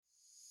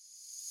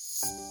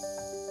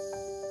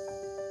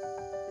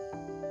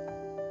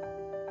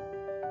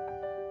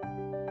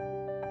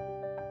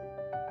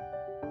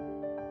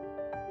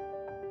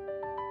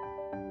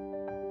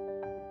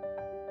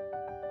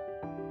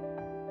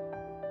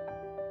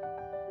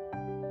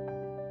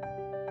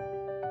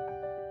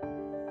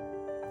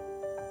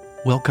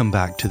Welcome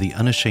back to the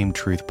Unashamed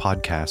Truth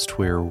podcast,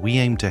 where we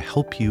aim to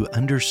help you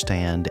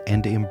understand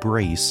and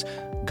embrace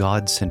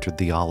God-centered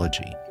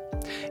theology.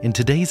 In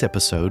today's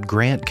episode,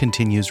 Grant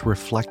continues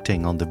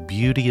reflecting on the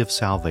beauty of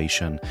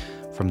salvation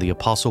from the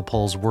Apostle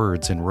Paul's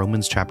words in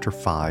Romans chapter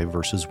 5,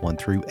 verses 1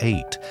 through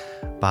 8,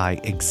 by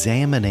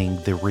examining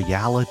the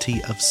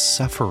reality of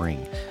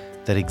suffering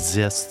that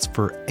exists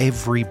for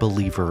every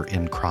believer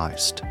in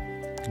Christ.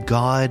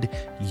 God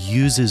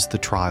uses the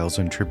trials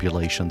and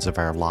tribulations of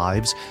our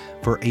lives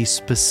for a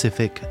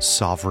specific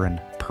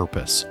sovereign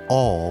purpose,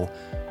 all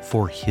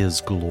for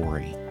His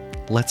glory.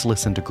 Let's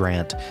listen to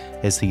Grant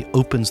as he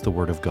opens the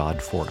Word of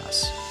God for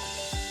us.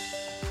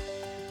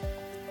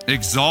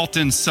 Exalt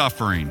in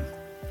suffering.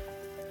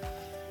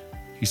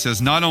 He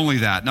says, not only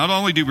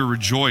do we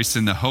rejoice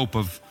in the hope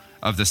of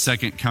the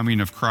second coming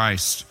of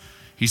Christ,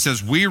 he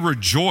says, we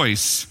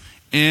rejoice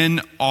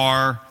in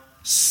our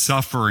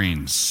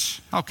sufferings.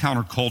 How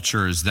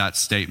counterculture is that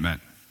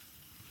statement?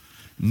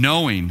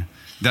 Knowing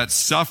that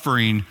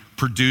suffering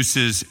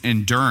produces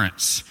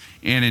endurance,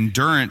 and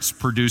endurance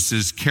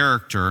produces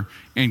character,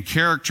 and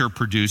character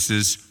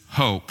produces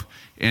hope,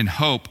 and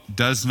hope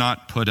does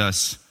not put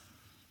us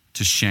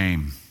to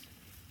shame.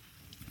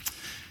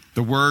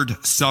 The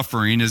word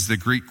suffering is the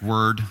Greek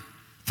word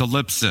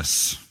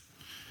thlipsis.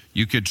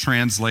 You could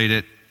translate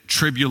it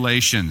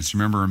tribulations.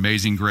 Remember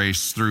Amazing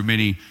Grace, through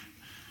many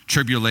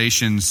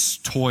tribulations,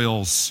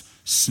 toils,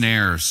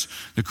 snares.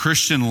 The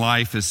Christian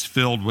life is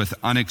filled with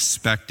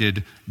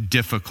unexpected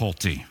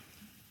difficulty.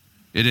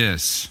 It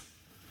is.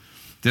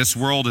 This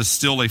world is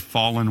still a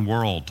fallen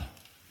world.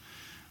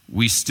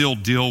 We still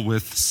deal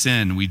with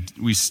sin.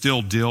 We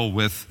still deal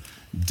with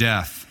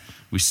death.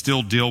 We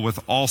still deal with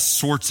all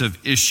sorts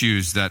of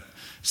issues that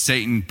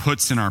Satan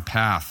puts in our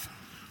path.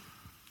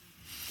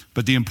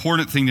 But the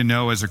important thing to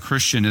know as a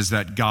Christian is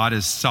that God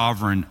is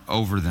sovereign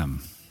over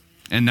them.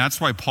 And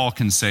that's why Paul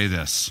can say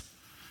this.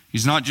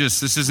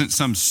 This isn't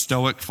some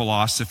stoic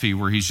philosophy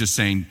where he's just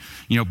saying,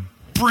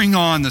 bring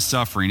on the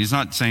suffering. He's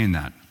not saying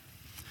that.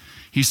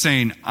 He's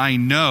saying, I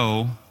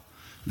know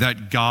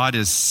that God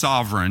is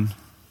sovereign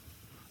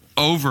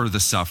over the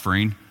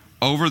suffering,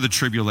 over the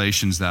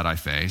tribulations that I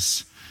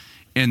face.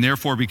 And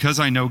therefore, because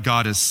I know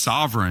God is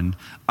sovereign,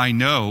 I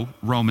know,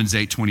 Romans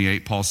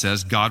 8:28, Paul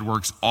says, God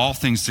works all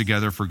things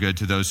together for good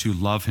to those who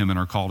love him and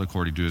are called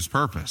according to his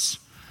purpose.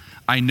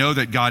 I know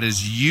that God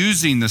is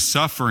using the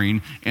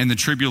suffering and the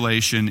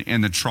tribulation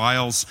and the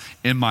trials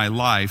in my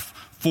life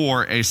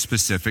for a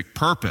specific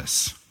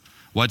purpose.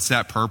 What's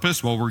that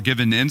purpose? Well, we're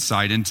given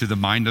insight into the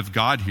mind of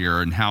God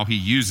here and how he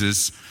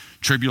uses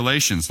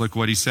tribulations. Look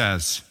what he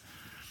says.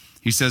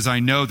 He says, I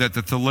know that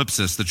the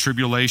thlipsis, the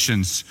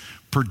tribulations,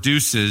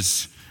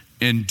 produces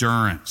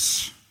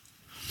endurance.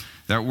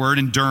 That word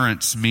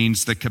endurance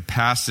means the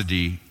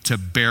capacity to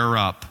bear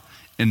up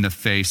in the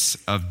face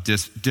of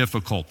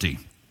difficulty.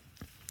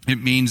 It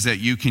means that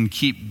you can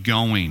keep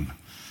going,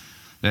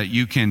 that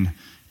you can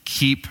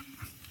keep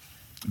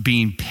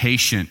being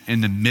patient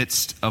in the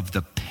midst of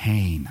the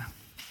pain.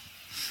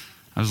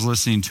 I was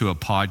listening to a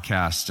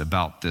podcast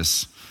about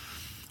this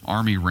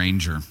Army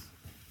Ranger,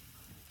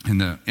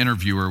 and the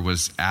interviewer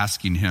was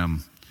asking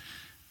him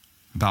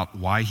about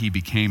why he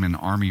became an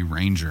Army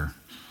Ranger.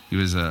 He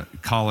was a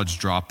college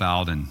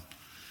dropout, and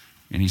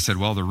he said,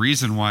 well, the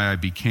reason why I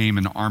became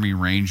an Army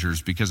Ranger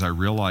is because I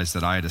realized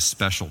that I had a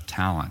special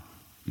talent.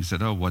 He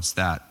said, oh, what's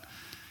that?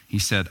 He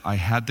said, I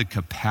had the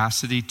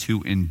capacity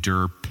to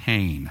endure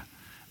pain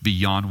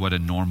beyond what a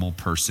normal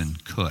person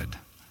could.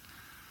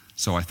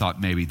 So I thought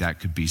maybe that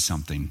could be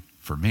something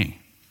for me.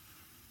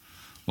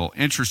 Well,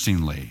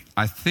 interestingly,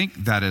 I think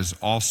that is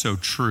also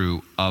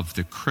true of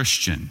the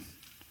Christian,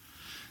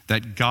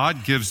 that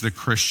God gives the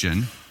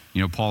Christian,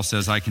 Paul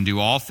says, I can do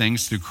all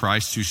things through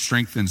Christ who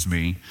strengthens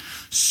me,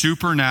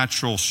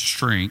 supernatural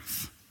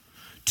strength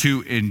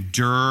to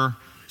endure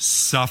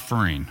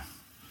suffering,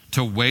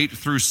 to wait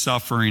through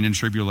suffering and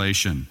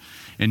tribulation.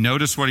 And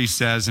notice what he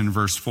says in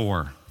verse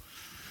 4.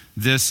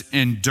 This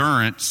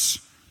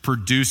endurance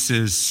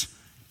produces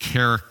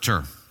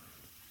character.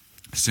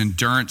 This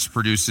endurance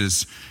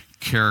produces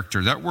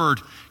character. That word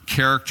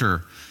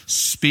character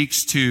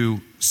speaks to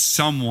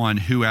someone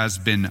who has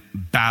been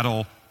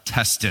battle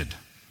tested,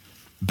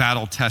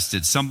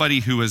 somebody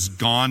who has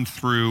gone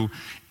through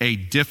a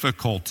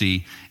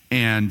difficulty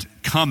and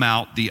come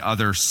out the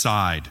other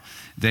side.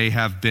 They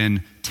have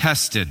been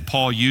tested.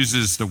 Paul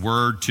uses the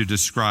word to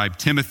describe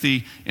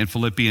Timothy in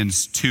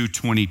Philippians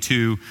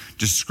 2:22,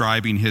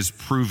 describing his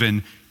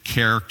proven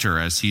character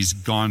as he's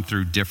gone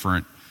through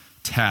different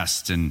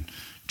tests and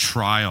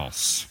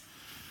trials.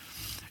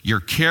 Your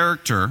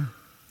character,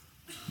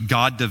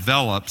 God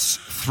develops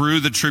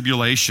through the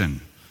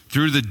tribulation,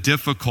 through the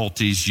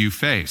difficulties you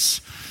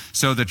face.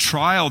 So the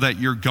trial that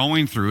you're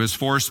going through is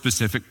for a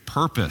specific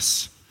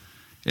purpose.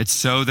 It's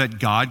so that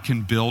God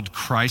can build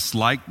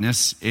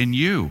Christ-likeness in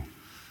you,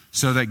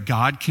 so that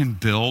God can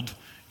build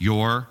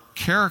your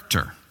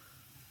character.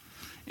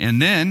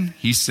 And then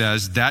he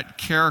says that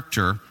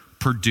character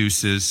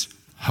produces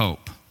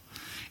hope.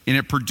 And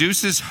it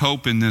produces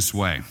hope in this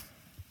way.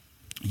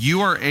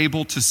 you are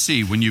able to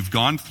see, when you've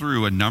gone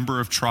through a number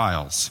of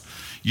trials,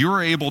 you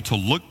are able to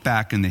look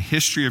back in the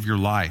history of your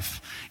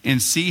life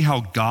and see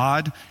how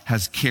God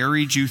has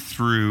carried you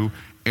through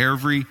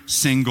every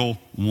single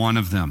one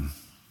of them.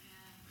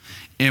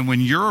 And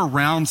when you're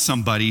around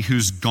somebody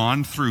who's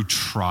gone through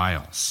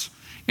trials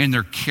and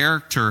their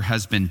character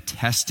has been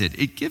tested,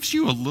 it gives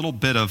you a little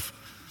bit of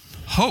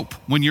hope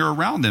when you're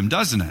around them,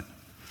 doesn't it?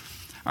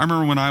 I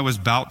remember when I was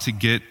about to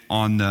get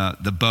on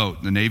the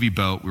boat, the Navy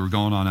boat, we were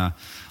going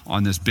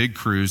on this big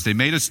cruise. They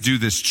made us do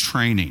this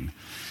training.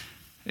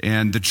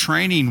 And the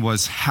training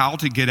was how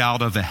to get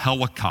out of a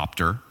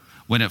helicopter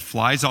when it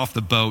flies off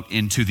the boat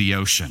into the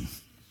ocean.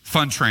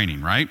 Fun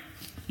training, right?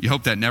 You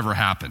hope that never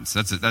happens.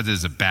 That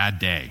is a bad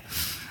day.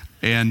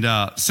 And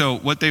so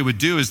what they would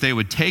do is they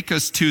would take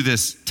us to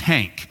this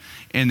tank,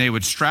 and they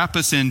would strap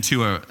us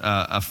into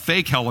a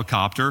fake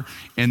helicopter,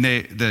 and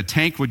the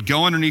tank would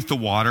go underneath the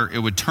water. It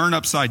would turn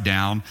upside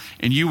down,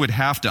 and you would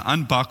have to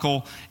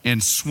unbuckle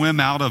and swim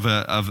out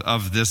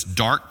of this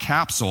dark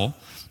capsule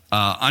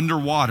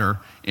underwater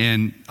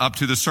and up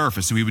to the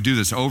surface. And we would do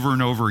this over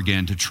and over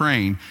again to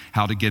train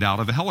how to get out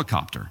of a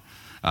helicopter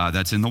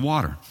that's in the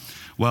water.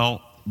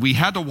 Well, we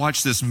had to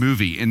watch this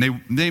movie, and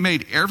they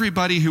made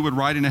everybody who would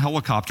ride in a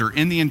helicopter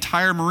in the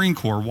entire Marine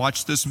Corps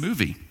watch this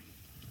movie.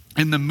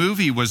 And the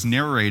movie was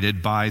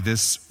narrated by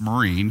this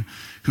Marine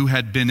who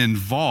had been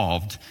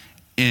involved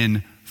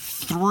in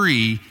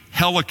 3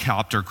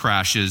 helicopter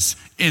crashes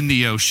in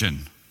the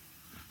ocean.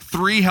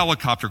 3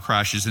 helicopter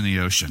crashes in the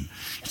ocean.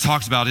 He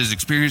talks about his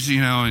experience,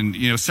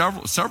 and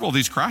several of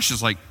these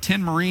crashes, like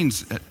 10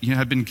 Marines,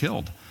 had been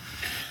killed.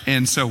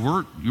 And so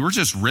we're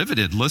just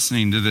riveted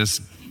listening to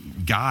this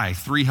guy,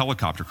 3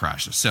 helicopter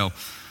crashes. So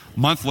a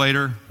month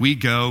later, we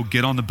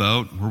get on the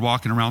boat. We're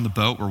walking around the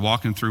boat. We're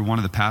walking through one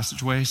of the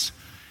passageways.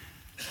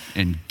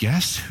 And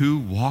guess who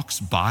walks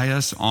by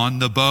us on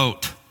the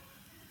boat?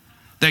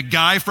 The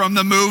guy from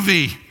the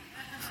movie.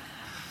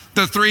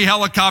 The 3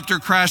 helicopter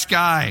crash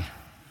guy.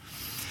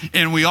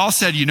 And we all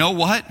said, you know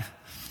what?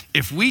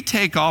 If we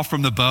take off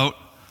from the boat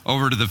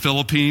over to the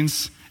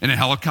Philippines in a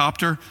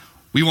helicopter,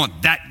 we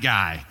want that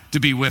guy to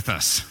be with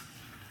us.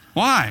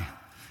 Why?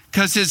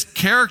 Because his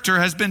character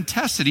has been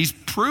tested. He's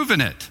proven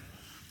it.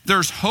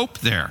 There's hope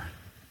there.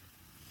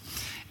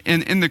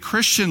 And in the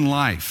Christian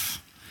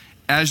life,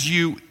 as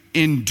you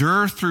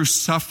endure through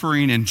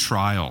suffering and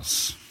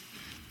trials,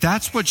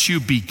 that's what you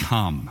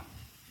become.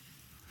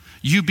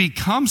 You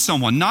become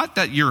someone, not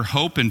that your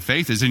hope and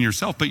faith is in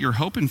yourself, but your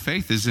hope and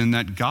faith is in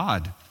that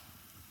God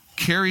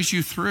carries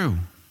you through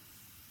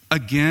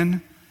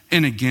again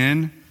and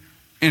again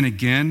and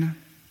again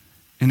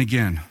and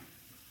again.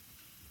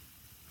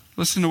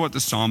 Listen to what the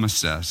psalmist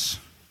says.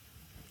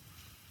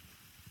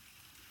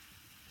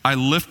 I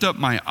lift up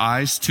my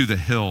eyes to the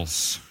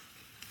hills.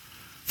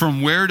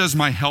 From where does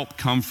my help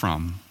come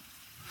from?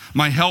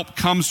 My help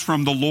comes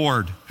from the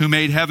Lord who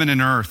made heaven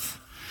and earth.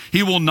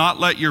 He will not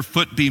let your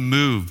foot be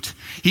moved.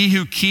 He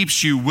who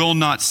keeps you will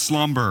not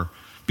slumber.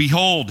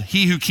 Behold,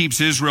 he who keeps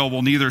Israel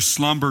will neither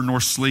slumber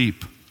nor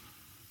sleep.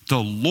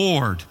 The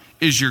Lord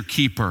is your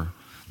keeper.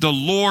 The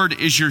Lord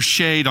is your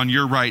shade on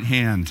your right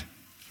hand.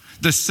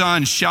 The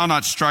sun shall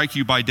not strike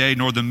you by day,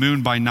 nor the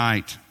moon by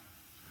night.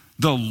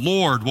 The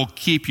Lord will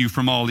keep you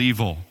from all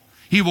evil.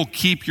 He will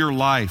keep your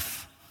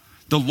life.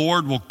 The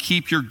Lord will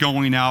keep your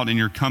going out and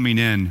your coming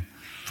in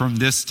from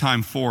this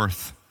time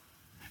forth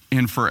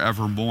and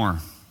forevermore.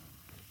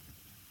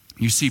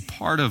 You see,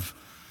 part of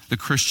the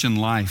Christian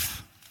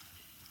life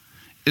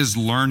is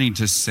learning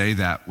to say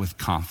that with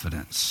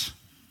confidence.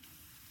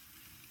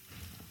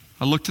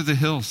 I look to the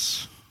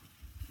hills.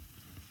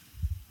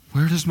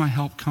 Where does my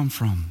help come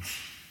from?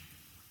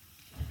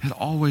 It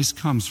always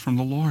comes from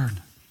the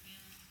Lord.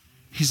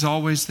 He's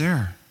always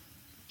there.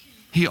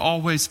 He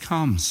always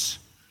comes.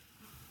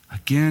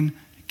 Again,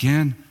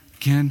 again,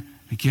 again,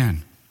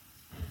 again.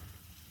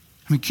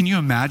 I mean, can you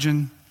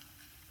imagine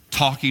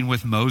talking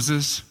with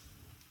Moses?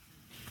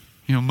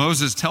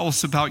 Moses, tell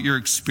us about your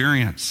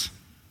experience.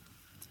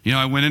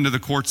 I went into the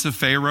courts of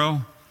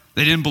Pharaoh.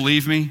 They didn't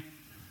believe me.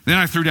 Then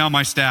I threw down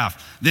my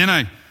staff. Then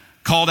I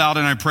called out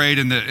and I prayed,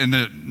 and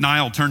the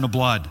Nile turned to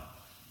blood.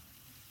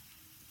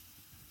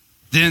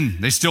 Then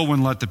they still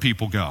wouldn't let the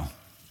people go.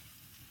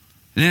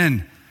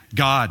 Then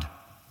God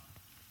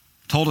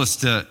told us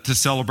to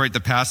celebrate the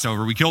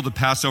Passover. We killed the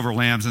Passover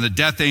lambs, and the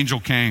death angel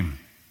came.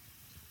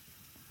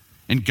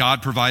 And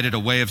God provided a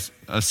way of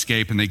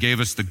escape, and they gave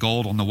us the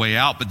gold on the way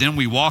out. But then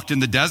we walked in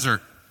the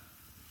desert,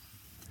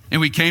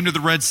 and we came to the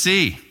Red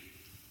Sea.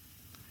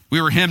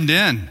 We were hemmed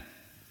in,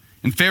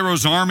 and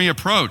Pharaoh's army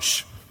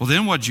approached. Well,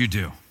 then what'd you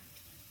do?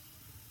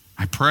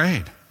 I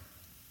prayed.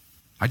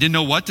 I didn't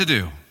know what to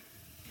do.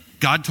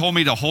 God told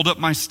me to hold up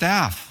my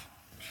staff.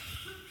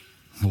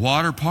 The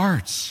water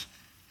parts.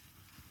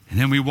 And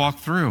then we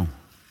walked through.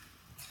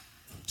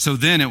 So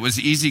then it was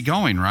easy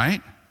going,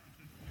 right?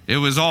 It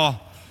was all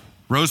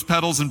rose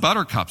petals and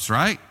buttercups,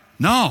 right?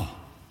 No.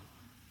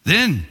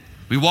 Then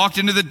we walked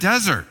into the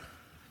desert.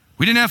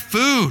 We didn't have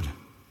food.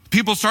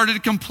 People started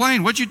to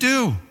complain. What'd you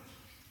do?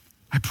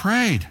 I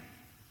prayed.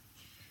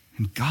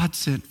 And God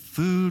sent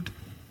food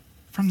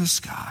from the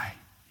sky.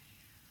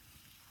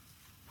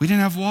 We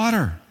didn't have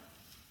water.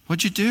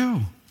 What'd you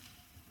do?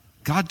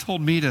 God told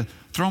me to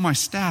throw my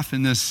staff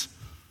in this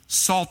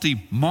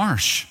salty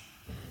marsh,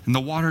 and the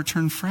water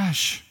turned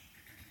fresh.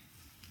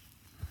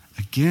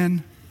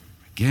 Again,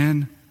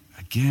 and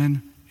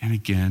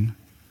again,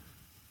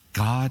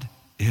 God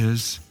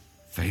is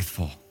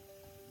faithful.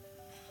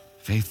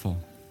 Faithful.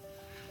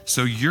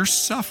 So your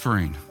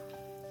suffering,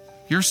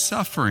 your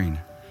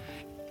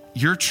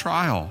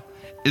trial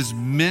is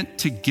meant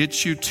to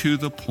get you to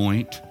the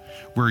point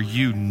where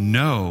you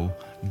know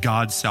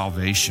God's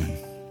salvation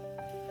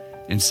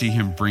and see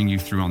him bring you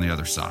through on the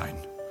other side.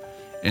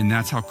 And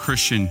that's how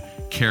Christian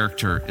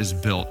character is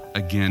built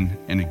again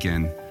and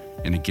again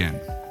and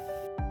again.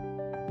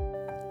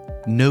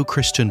 No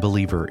Christian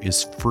believer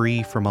is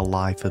free from a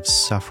life of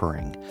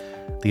suffering.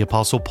 The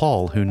Apostle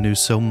Paul, who knew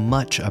so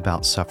much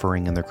about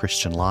suffering in the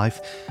Christian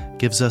life,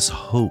 gives us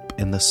hope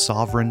in the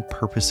sovereign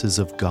purposes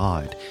of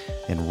God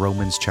in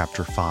Romans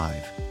chapter 5.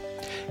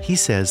 He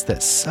says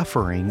that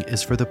suffering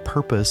is for the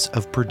purpose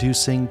of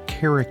producing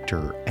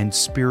character and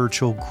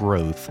spiritual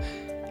growth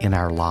in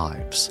our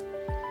lives.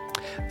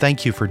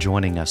 Thank you for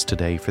joining us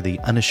today for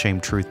the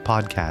Unashamed Truth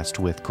podcast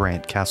with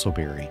Grant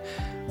Castleberry.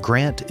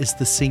 Grant is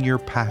the senior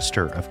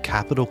pastor of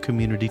Capital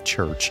Community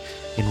Church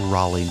in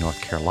Raleigh,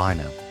 North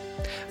Carolina.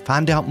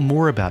 Find out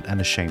more about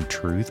Unashamed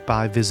Truth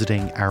by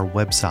visiting our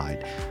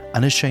website,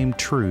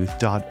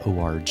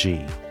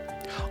 unashamedtruth.org.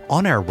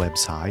 On our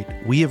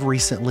website, we have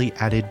recently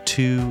added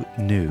 2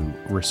 new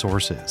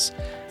resources.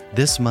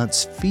 This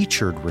month's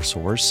featured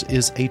resource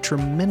is a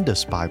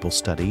tremendous Bible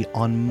study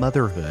on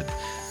motherhood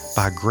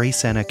by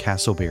Grace Anna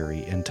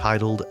Castleberry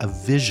entitled A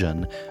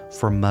Vision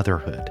for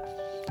Motherhood.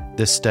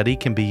 This study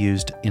can be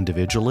used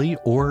individually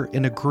or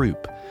in a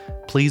group.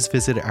 Please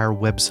visit our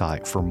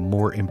website for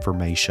more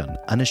information,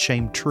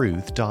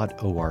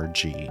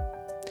 unashamedtruth.org.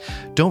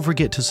 Don't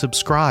forget to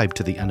subscribe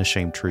to the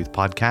Unashamed Truth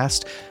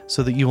podcast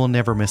so that you will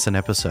never miss an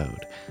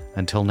episode.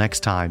 Until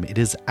next time, it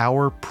is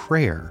our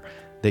prayer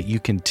that you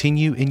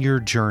continue in your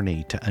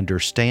journey to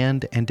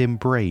understand and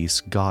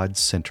embrace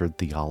God-centered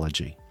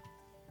theology.